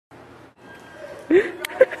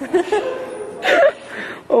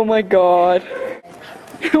Oh my god.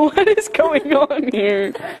 What is going on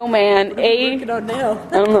here? Oh man, I don't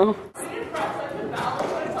know.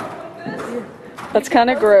 That's kind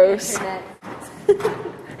of gross.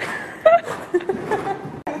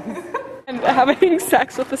 And having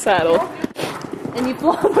sex with the saddle. And you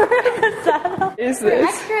blow over the saddle. Is this?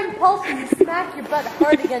 Extra impulsive, you smack your butt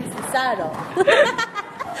hard against the saddle.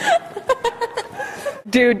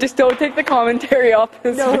 Dude, just don't take the commentary off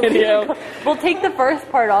this video. We'll take the first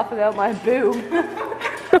part off without my boob.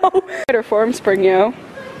 Look at her form spring, yo.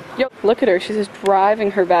 Yo, look at her. She's just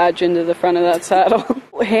driving her badge into the front of that saddle.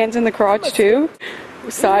 Hands in the crotch too.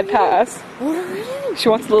 Side pass. She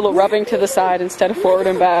wants a little rubbing to the side instead of forward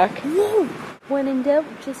and back. When in doubt,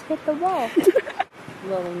 just hit the wall.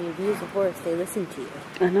 Well, when you abuse a horse, they listen to you.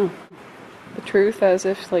 I know. The truth, as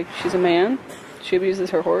if like she's a man. She abuses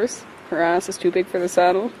her horse. Her ass is too big for the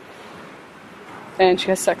saddle. And she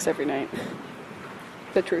has sex every night.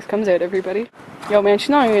 The truth comes out, everybody. Yo, man, she's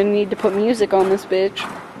not even gonna need to put music on this bitch.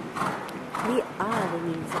 We are the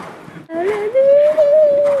music.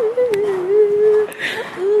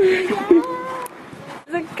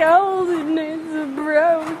 The coldness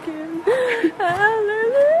broken.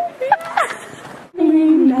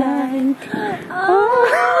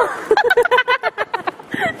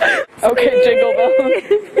 Okay, jingle bells.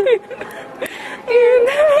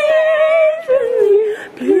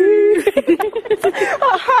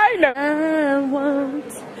 A high note. I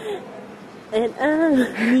want and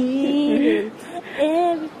I need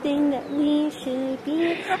everything that we should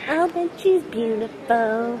be. I'll bet she's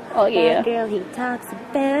beautiful. Oh yeah. That girl he talks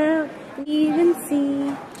about. Even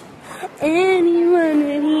see anyone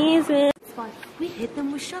that he's with. We hit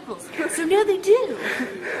them with shovels, so now they do.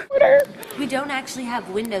 We don't actually have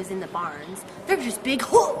windows in the barns. They're just big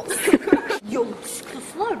holes. Yo,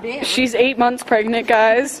 slow down. She's 8 months pregnant,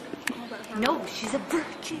 guys. No, she's a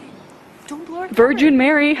virgin. Don't blow her. Virgin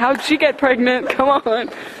Mary, how'd she get pregnant? Come on.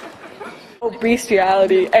 Oh,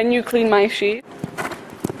 bestiality. And you clean my sheet?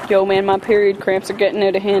 Yo, man, my period cramps are getting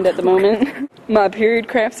out of hand at the moment. My period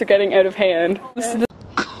cramps are getting out of hand.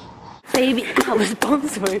 Baby, I was born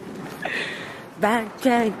this way. Back,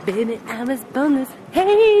 Jack, baby, I was born this.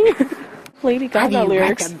 Hey! Lady Gaga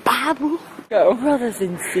lyrics. The Bible? Go. Brothers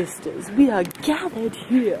and sisters, we are gathered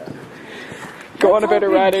here. Go on about her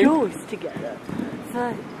riding. Rejoice together.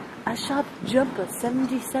 For a sharp jumper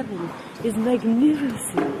 77 is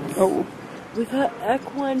magnificent. Oh. With her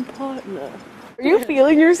equine partner. Are you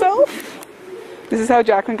feeling yourself? This is how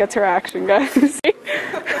Jacqueline gets her action, guys.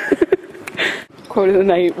 Quote of the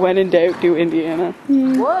night, when in doubt, do Indiana.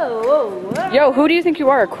 Whoa. Yo, who do you think you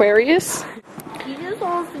are, Aquarius? He just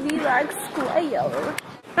wants to be like Square.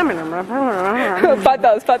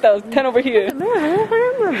 5,000, 10 over here.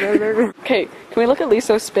 Okay, can we look at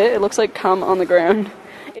Lisa's spit? It looks like cum on the ground.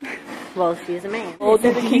 Well, she's a man. Oh,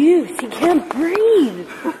 He can't breathe.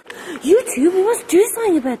 YouTube, we must do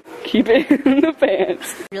something about it. Keep it in the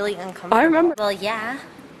pants. Really uncomfortable. I remember. Well, yeah,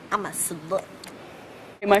 I'm a slut.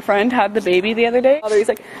 My friend had the baby the other day. He's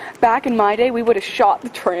like, back in my day, we would have shot the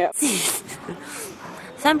tramp.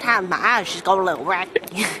 Sometimes my eyes just go a little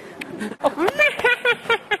wacky.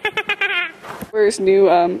 Where's new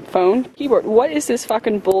phone? Keyboard. What is this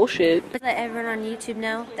fucking bullshit? Let everyone on YouTube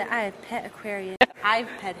know that I have pet Aquarius. I've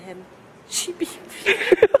pet him. She be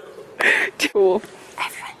Cool.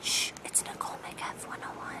 Everyone, shh, it's Nicole McF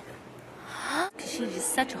 101. She's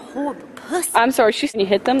just such a horrible pussy. I'm sorry, you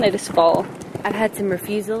hit them, they just fall. I've had some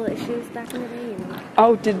refusal issues back in the day. And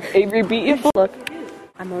Oh, did Avery beat you? Look.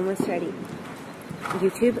 I'm almost ready.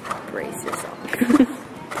 YouTube, brace yourself.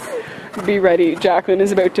 Be ready. Jacqueline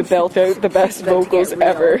is about to belt out the best vocals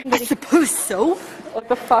ever. I suppose so. What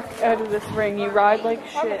the fuck out of this ring? You ride like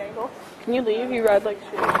shit. Can you leave? You ride like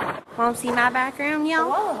shit. Want to see my background,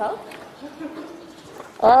 yo?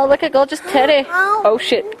 Oh, look at gorgeous Teddy. Oh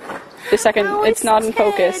shit. Just a second. Oh, it's not in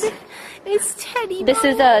focus. It's Teddy. This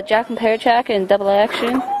is Jacqueline Parachak in double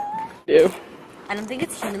action. Ew. I don't think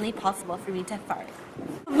it's humanly possible for me to fart.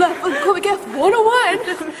 Left on Comic F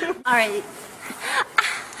 101. Alright.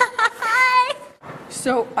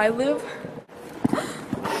 So I live.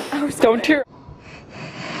 Don't tear.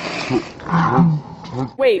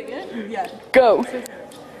 Wait. Yeah. Go.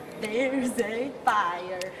 There's a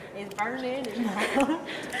fire. It's burning in my heart.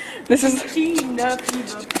 This is.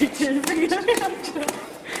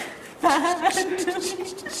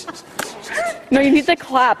 No, you need to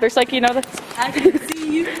clap. There's like, you know, the. I can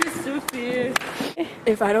see you disappear.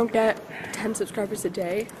 If I don't get 10 subscribers a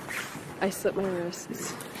day, I slit my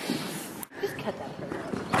wrists. Just cut that part.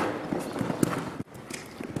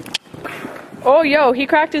 Oh, yo, he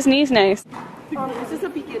cracked his knees nice. This is a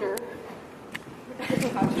beginner.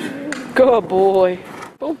 Good boy.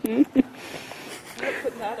 Oh. I'm not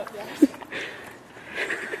putting that up yet.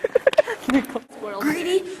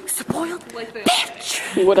 Greedy, spoiled, Like this.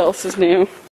 bitch! What else is new?